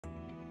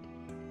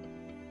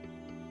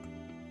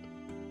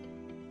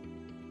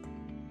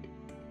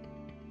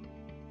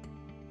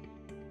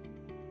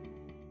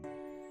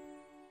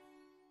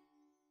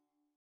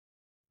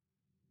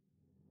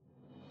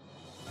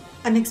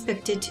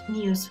Unexpected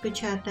news for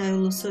Çağatay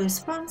Ulusoy's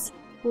fans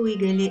who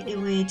eagerly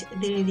await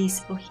the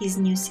release of his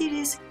new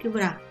series,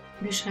 Kübra.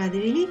 Büşra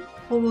Develi,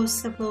 who was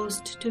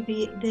supposed to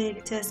be the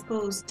actor's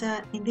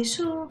co-star in the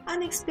show,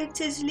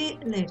 unexpectedly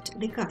left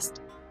the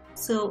cast.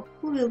 So,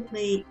 who will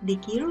play the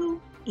key role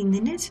in the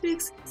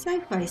Netflix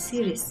sci-fi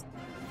series?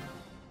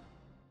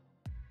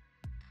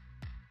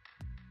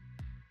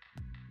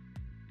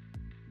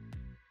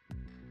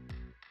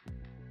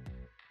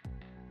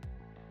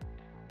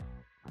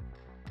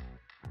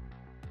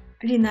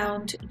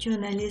 Renowned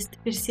journalist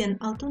Persian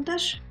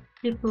Altuntaş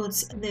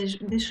reports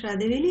that Büşra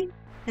Develi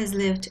has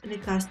left the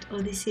cast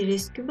of the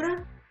series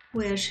Kübra,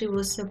 where she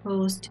was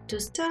supposed to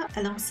star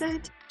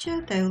alongside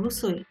Çağatay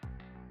Ulusoy.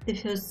 The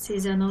first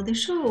season of the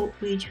show,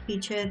 which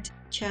featured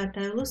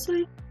Çağatay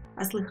Ulusoy,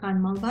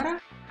 Aslıhan Malbara,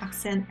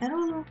 Ahsen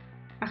Erolu,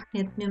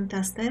 Ahmet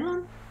Mümtaz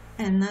Taylan,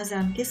 and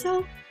Nazan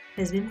Kesal,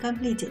 has been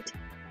completed.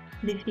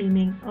 The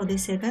filming of the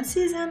second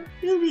season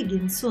will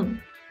begin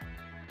soon.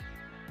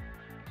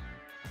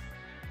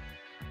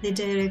 The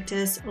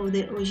directors of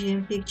the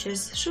OGM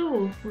Pictures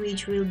show,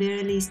 which will be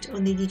released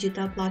on the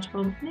digital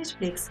platform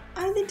Netflix,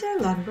 are the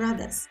Taylan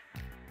brothers.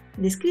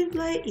 The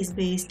screenplay is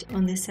based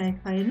on the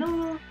sci-fi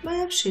novel by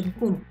Afshin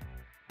Kum.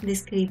 The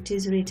script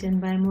is written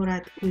by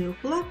Murat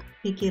Uyurkulak,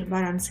 Fikir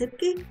Baran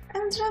Setki,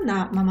 and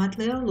Rana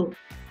Mamatleoğlu.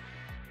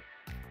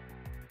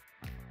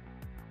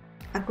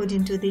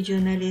 According to the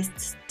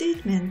journalist's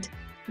statement,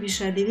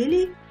 Büşra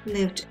Develi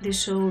left the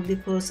show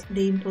because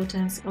the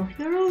importance of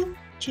her role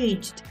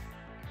changed.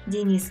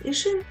 Deniz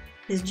Işın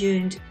has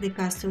joined the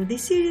cast of the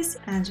series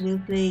and will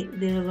play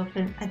the role of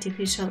an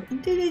artificial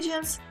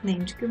intelligence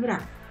named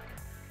Kübra.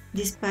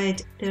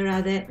 Despite the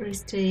rather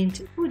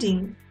restrained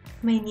wording,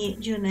 many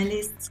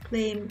journalists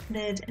claim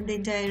that the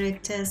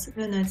directors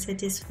were not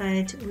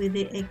satisfied with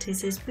the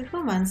actress's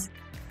performance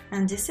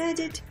and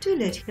decided to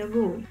let her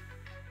go.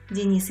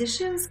 Deniz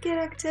Işın's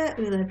character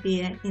will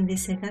appear in the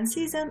second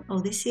season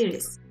of the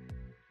series.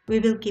 We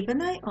will keep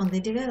an eye on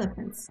the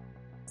developments.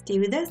 Stay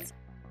with us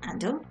and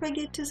don't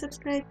forget to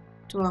subscribe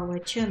to our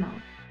channel.